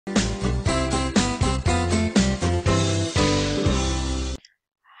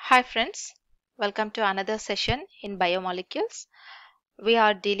Hi friends, welcome to another session in biomolecules. We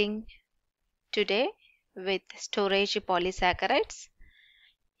are dealing today with storage polysaccharides.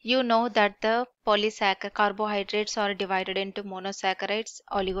 You know that the carbohydrates are divided into monosaccharides,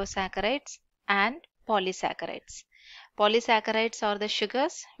 oligosaccharides and polysaccharides. Polysaccharides are the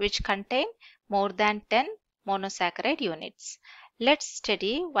sugars which contain more than 10 monosaccharide units. Let's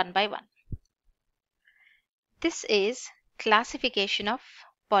study one by one. This is classification of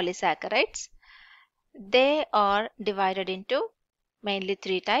polysaccharides. They are divided into mainly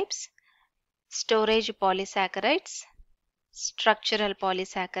three types: storage polysaccharides, structural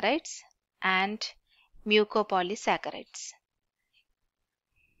polysaccharides, and mucopolysaccharides.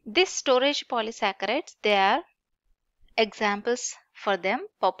 These storage polysaccharides, they are examples for them.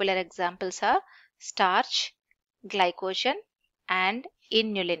 Popular examples are starch, glycogen, and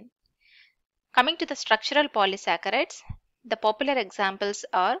inulin. Coming to the structural polysaccharides, the popular examples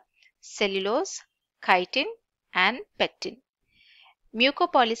are cellulose, chitin, and pectin.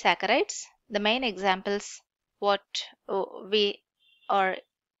 Mucopolysaccharides, the main examples what we are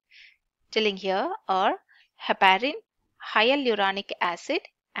telling here are heparin, hyaluronic acid,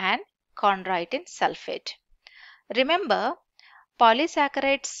 and chondroitin sulfate. Remember,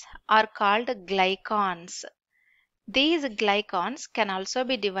 polysaccharides are called glycans. These glycans can also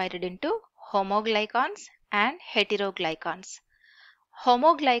be divided into homoglycans and heteroglycans.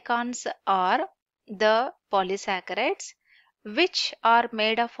 Homoglycans are the polysaccharides which are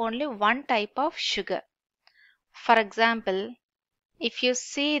made of only one type of sugar. For example, if you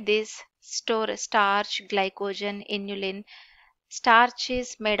see this starch, glycogen, inulin, starch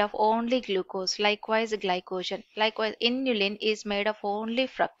is made of only glucose, likewise glycogen. Likewise, inulin is made of only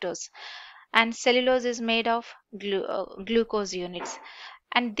fructose, and cellulose is made of glucose units.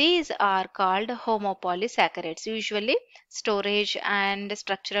 And these are called homopolysaccharides. Usually, storage and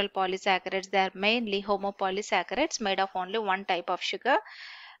structural polysaccharides, they are mainly homopolysaccharides made of only one type of sugar.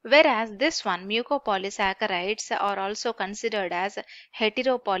 Whereas this one, mucopolysaccharides, are also considered as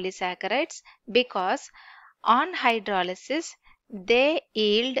heteropolysaccharides because on hydrolysis they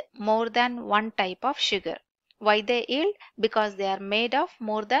yield more than one type of sugar. Why they yield? Because they are made of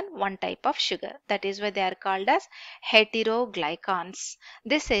more than one type of sugar. That is why they are called as heteroglycans.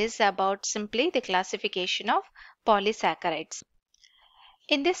 This is about simply the classification of polysaccharides.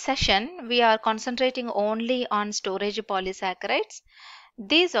 In this session, we are concentrating only on storage polysaccharides.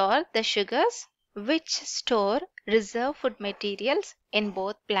 These are the sugars which store reserve food materials in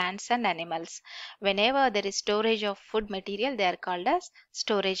both plants and animals. Whenever there is storage of food material, they are called as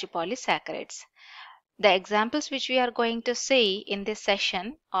storage polysaccharides. The examples which we are going to see in this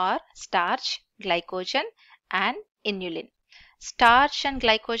session are starch, glycogen, and inulin. Starch and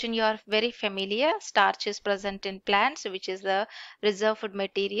glycogen, you are very familiar. Starch is present in plants, which is the reserve food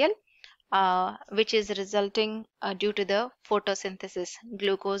material, which is resulting due to the photosynthesis.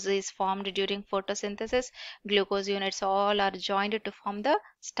 Glucose is formed during photosynthesis. Glucose units all are joined to form the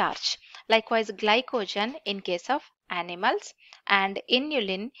starch. Likewise, glycogen in case of animals and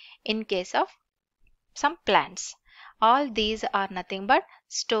inulin in case of some plants. All these are nothing but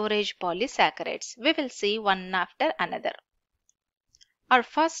storage polysaccharides. We will see one after another. Our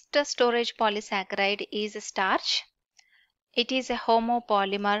first storage polysaccharide is starch. It is a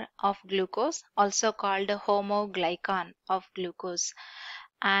homopolymer of glucose, also called a homoglycan of glucose,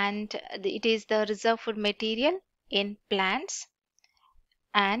 and it is the reserve food material in plants.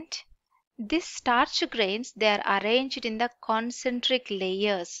 And these starch grains, they are arranged in the concentric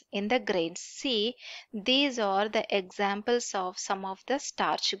layers in the grains. See, these are the examples of some of the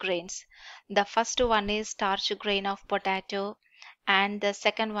starch grains. The first one is starch grain of potato, and the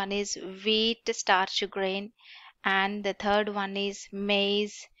second one is wheat starch grain, and the third one is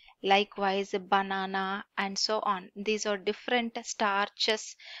maize, likewise banana, and so on. These are different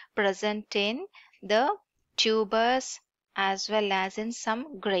starches present in the tubers as well as in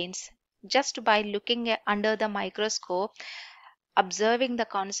some grains. Just by looking under the microscope, observing the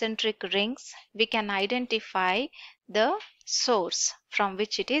concentric rings, we can identify the source from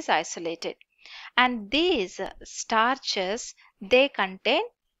which it is isolated. And these starches, they contain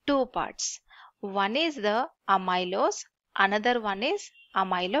two parts. One is the amylose, another one is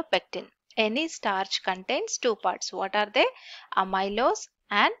amylopectin. Any starch contains two parts. What are they? Amylose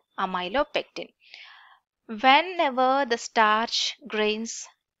and amylopectin. Whenever the starch grains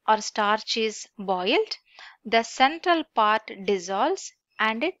or starch is boiled, the central part dissolves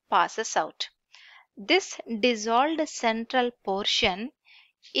and it passes out. This dissolved central portion,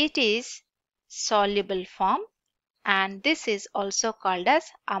 it is soluble form, and this is also called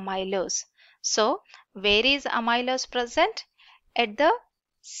as amylose. So, where is amylose present? At the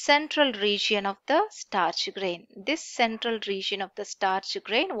central region of the starch grain. This central region of the starch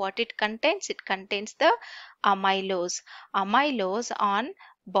grain, what it contains? It contains the amylose. Amylose on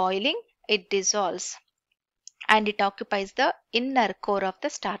boiling, it dissolves and it occupies the inner core of the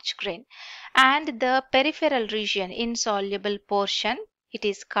starch grain. And the peripheral region, insoluble portion, it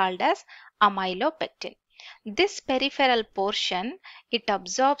is called as amylopectin. This peripheral portion, it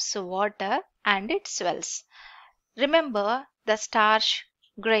absorbs water and it swells. Remember the starch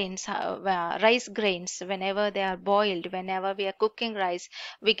grains, rice grains, whenever they are boiled, whenever we are cooking rice,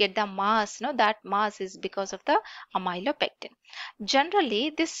 we get the mass. No, that mass is because of the amylopectin.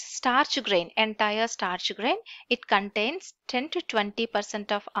 Generally, this starch grain, entire starch grain, it contains 10 to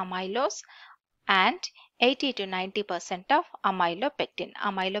 20% of amylose and 80 to 90% of amylopectin.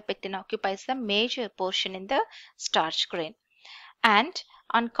 Amylopectin occupies the major portion in the starch grain. And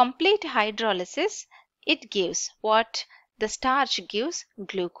on complete hydrolysis, it gives what? The starch gives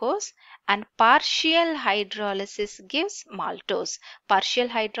glucose, and partial hydrolysis gives maltose. Partial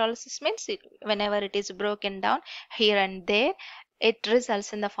hydrolysis means whenever it is broken down here and there, it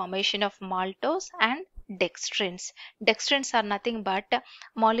results in the formation of maltose and dextrins. Dextrins are nothing but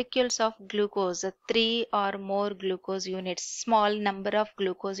molecules of glucose, 3 or more glucose units, small number of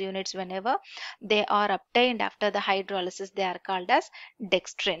glucose units. Whenever they are obtained after the hydrolysis, they are called as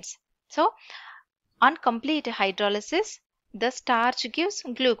dextrins. So on complete hydrolysis, the starch gives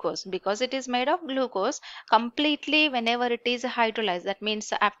glucose because it is made of glucose. Completely, whenever it is hydrolyzed, that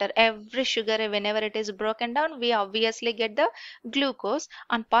means after every sugar, whenever it is broken down, we obviously get the glucose.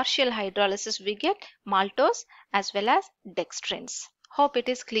 On partial hydrolysis, we get maltose as well as dextrins. Hope it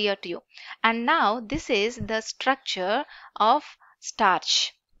is clear to you. And now this is the structure of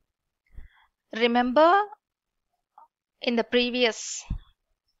starch. Remember in the previous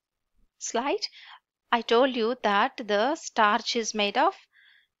slide, I told you that the starch is made of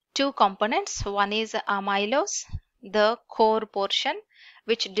two components. One is amylose, the core portion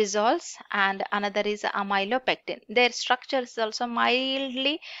which dissolves, and another is amylopectin. Their structure is also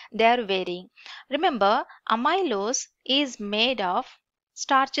mildly, they are varying. Remember, amylose is made of,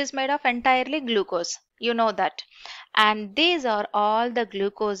 starch is made of entirely glucose. You know that. And these are all the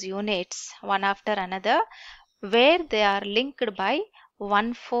glucose units, one after another, where they are linked by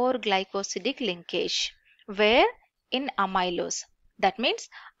 1,4-glycosidic linkage. Where? In amylose. That means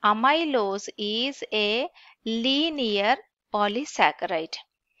amylose is a linear polysaccharide.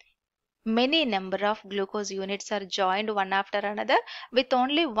 Many number of glucose units are joined one after another with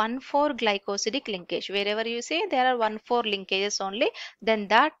only 1,4-glycosidic linkage. Wherever you say there are 1,4 linkages only, then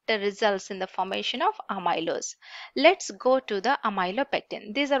that results in the formation of amylose. Let's go to the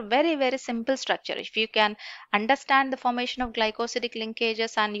amylopectin. These are very, very simple structure. If you can understand the formation of glycosidic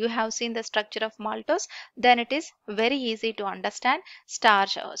linkages and you have seen the structure of maltose, then it is very easy to understand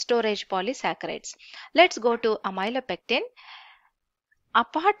storage polysaccharides. Let's go to amylopectin.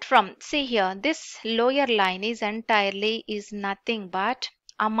 Apart from, see here, this lower line is entirely is nothing but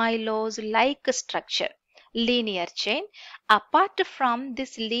amylose-like structure, linear chain. Apart from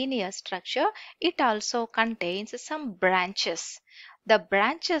this linear structure, it also contains some branches. The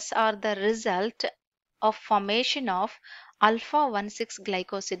branches are the result of formation of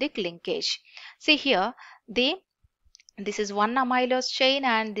alpha-1,6-glycosidic linkage. See here, this is one amylose chain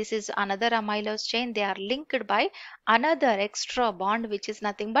and this is another amylose chain. They are linked by another extra bond which is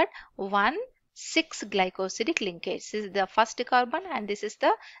nothing but 1,6-glycosidic linkage. This is the first carbon and this is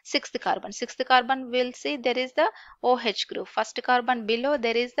the sixth carbon. Sixth carbon, we'll see there is the OH group. First carbon below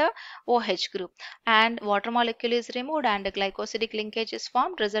there is the OH group, and water molecule is removed and a glycosidic linkage is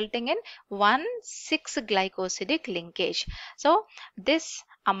formed, resulting in 1,6-glycosidic linkage. So this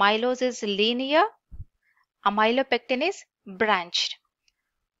amylose is linear, amylopectin is branched,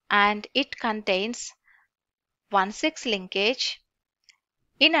 and it contains 1,6 linkage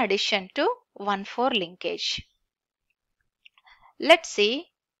in addition to 1,4 linkage. Let's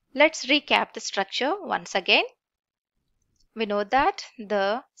recap the structure once again. We know that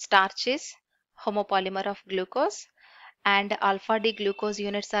the starch is homopolymer of glucose, and alpha D glucose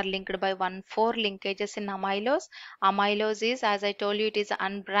units are linked by 1,4 linkages in amylose. Amylose is, as I told you, it is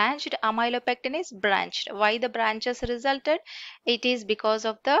unbranched. Amylopectin is branched. Why the branches resulted? It is because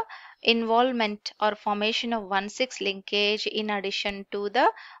of the involvement or formation of 1,6 linkage in addition to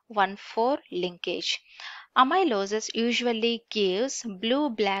the 1,4 linkage. Amyloses usually gives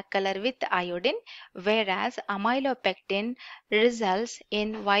blue-black color with iodine, whereas amylopectin results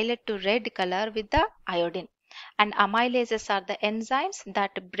in violet to red color with the iodine. And amylases are the enzymes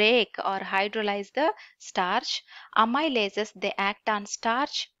that break or hydrolyze the starch. Amylases, they act on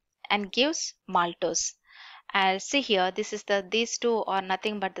starch and gives maltose. As see here, these two are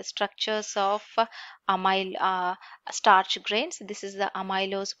nothing but the structures of starch grains. This is the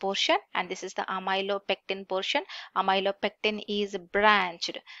amylose portion and this is the amylopectin portion. Amylopectin is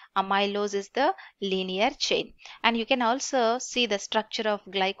branched. Amylose is the linear chain. And you can also see the structure of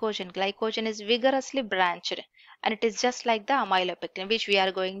glycogen. Glycogen is vigorously branched and it is just like the amylopectin, which we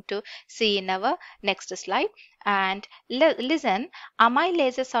are going to see in our next slide. And listen,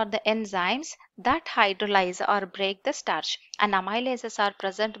 amylases are the enzymes that hydrolyze or break the starch, and amylases are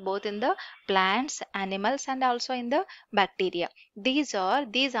present both in the plants, animals, and also in the bacteria. These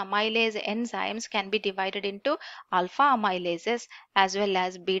amylase enzymes can be divided into alpha amylases as well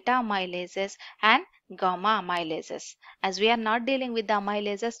as beta amylases and gamma amylases. As we are not dealing with the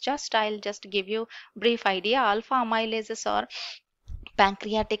amylases, I'll just give you brief idea. Alpha amylases are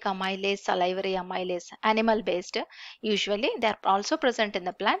pancreatic amylase, salivary amylase, animal based. Usually they are also present in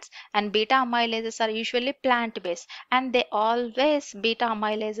the plants, and beta amylases are usually plant based, and they always beta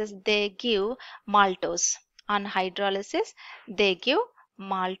amylases they give maltose. On hydrolysis they give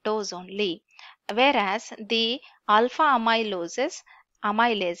maltose only, whereas the alpha amylases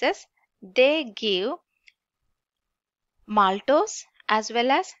they give maltose as well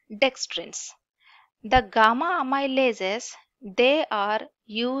as dextrins. The gamma amylases they are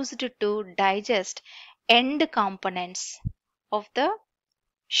used to digest end components of the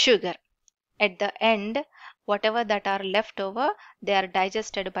sugar. At the end, whatever that are left over, they are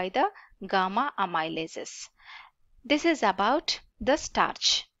digested by the gamma amylases. This is about the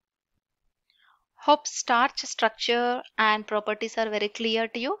starch. Hope starch structure and properties are very clear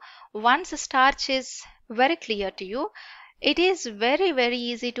to you. Once starch is very clear to you, it is very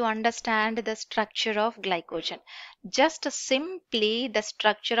easy to understand the structure of glycogen. Just simply the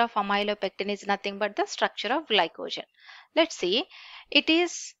structure of amylopectin is nothing but the structure of glycogen. Let's see.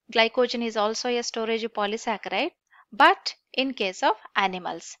 Glycogen is also a storage polysaccharide, but in case of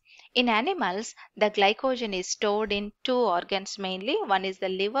animals. In animals, the glycogen is stored in two organs mainly. One is the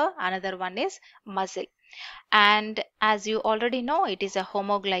liver, another one is muscle. And as you already know, it is a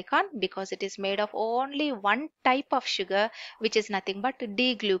homoglycan because it is made of only one type of sugar, which is nothing but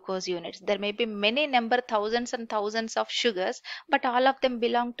D-glucose units. There may be many number, thousands and thousands of sugars, but all of them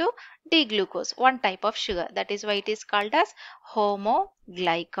belong to D-glucose, one type of sugar. That is why it is called as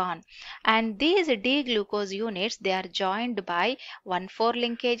homoglycan. And these D-glucose units, they are joined by 1,4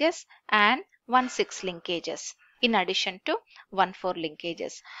 linkages and 1,6 linkages in addition to 1,4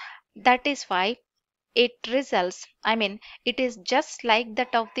 linkages. That is why it is just like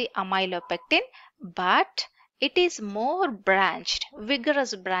that of the amylopectin, but it is more branched,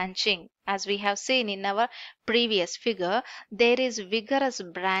 vigorous branching. As we have seen in our previous figure, there is vigorous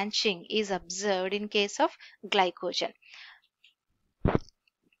branching is observed in case of glycogen.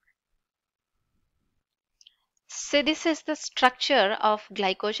 So this is the structure of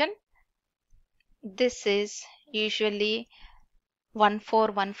glycogen. This is usually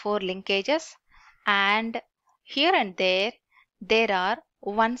 1,4 linkages, and here and there are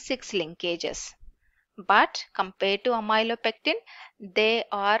 1,6 linkages. But compared to amylopectin, they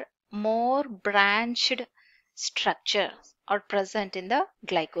are more branched structure are present in the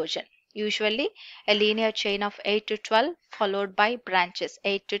glycogen. Usually a linear chain of 8 to 12 followed by branches,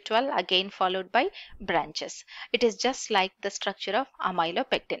 8 to 12 again followed by branches. It is just like the structure of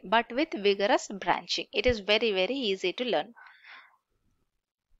amylopectin but with vigorous branching. It is very easy to learn.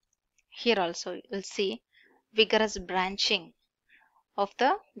 Here also you will see vigorous branching of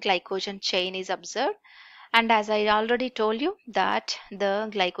the glycogen chain is observed, and as I already told you that the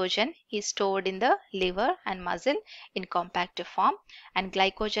glycogen is stored in the liver and muscle in compact form, and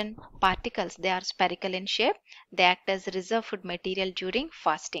glycogen particles, they are spherical in shape. They act as reserve food material during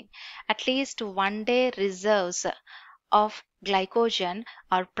fasting. At least 1 day reserves of glycogen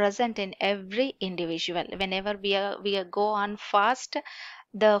are present in every individual. Whenever we go on fast,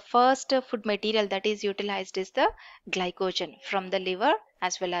 the first food material that is utilized is the glycogen from the liver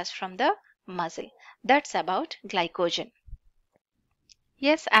as well as from the muscle. That's about glycogen.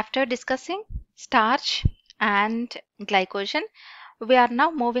 Yes, after discussing starch and glycogen, we are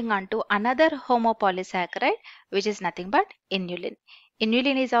now moving on to another homopolysaccharide, which is nothing but inulin.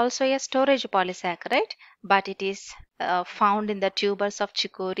 Inulin is also a storage polysaccharide, but it is found in the tubers of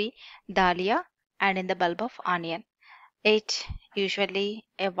chicory, dahlia, and in the bulb of onion. It usually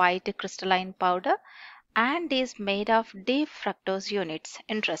a white crystalline powder and is made of deep fructose units.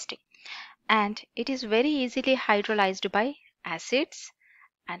 Interesting. And it is very easily hydrolyzed by acids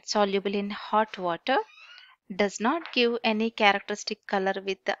and soluble in hot water. Does not give any characteristic color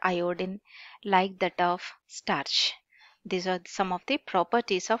with the iodine like that of starch. These are some of the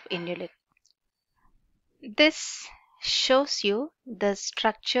properties of inulin. This shows you the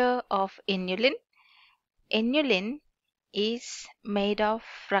structure of inulin. Inulin is made of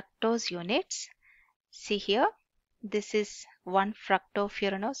fructose units. See here, this is one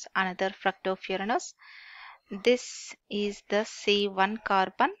fructofuranose, another fructofuranose. This is the C1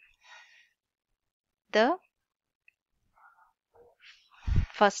 carbon, the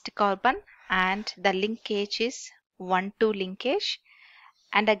first carbon, and the linkage is 1,2 linkage,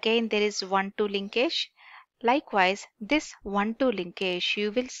 and again there is 1,2 linkage. Likewise, this 1,2 linkage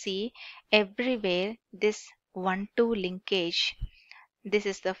you will see everywhere, this 1,2 linkage. This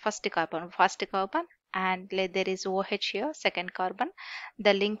is the first carbon, and there is OH here, second carbon.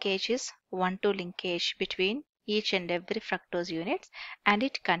 The linkage is 1,2 linkage between each and every fructose units, and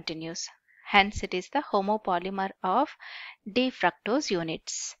it continues. Hence, it is the homopolymer of D-fructose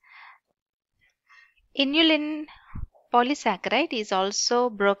units. Inulin polysaccharide is also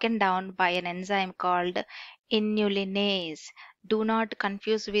broken down by an enzyme called inulinase. Do not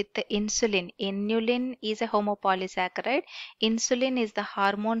confuse with the insulin. Inulin is a homopolysaccharide. Insulin is the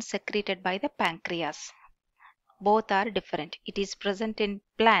hormone secreted by the pancreas. Both are different. It is present in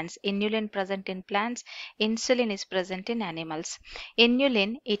plants. Inulin present in plants. Insulin is present in animals.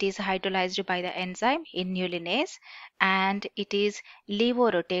 Inulin, it is hydrolyzed by the enzyme inulinase, and it is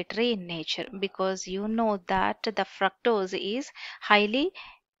levorotatory in nature, because you know that the fructose is highly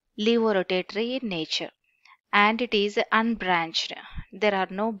levorotatory in nature, and it is unbranched. There are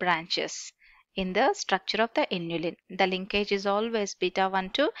no branches in the structure of the inulin. The linkage is always beta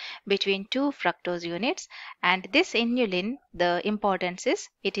 1,2 between two fructose units, and this inulin, the importance is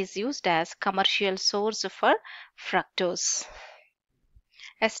it is used as commercial source for fructose.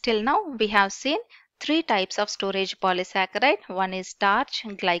 As till now, we have seen three types of storage polysaccharide. One is starch,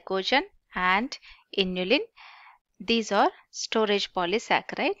 glycogen, and inulin. These are storage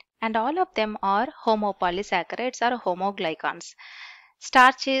polysaccharide, and all of them are homopolysaccharides or homoglycans.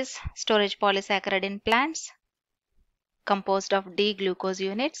 Starch is storage polysaccharide in plants composed of D-glucose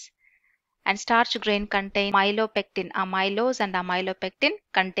units, and starch grain contain amylopectin, amylose and amylopectin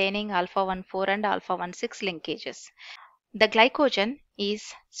containing alpha-1,4 and alpha-1,6 linkages. The glycogen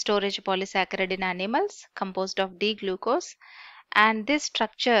is storage polysaccharide in animals composed of D-glucose, and this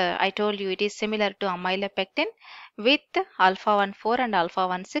structure, I told you, it is similar to amylopectin with alpha-1,4 and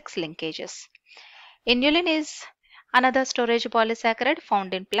alpha-1,6 linkages. Inulin is another storage polysaccharide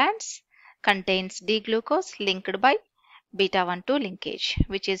found in plants, contains D-glucose linked by beta-1,2 linkage,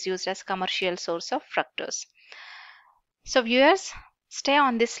 which is used as commercial source of fructose. So viewers, stay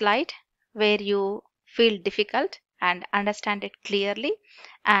on this slide where you feel difficult and understand it clearly,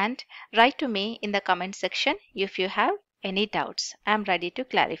 and write to me in the comment section if you have any doubts. I am ready to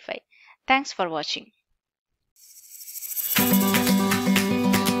clarify. Thanks for watching.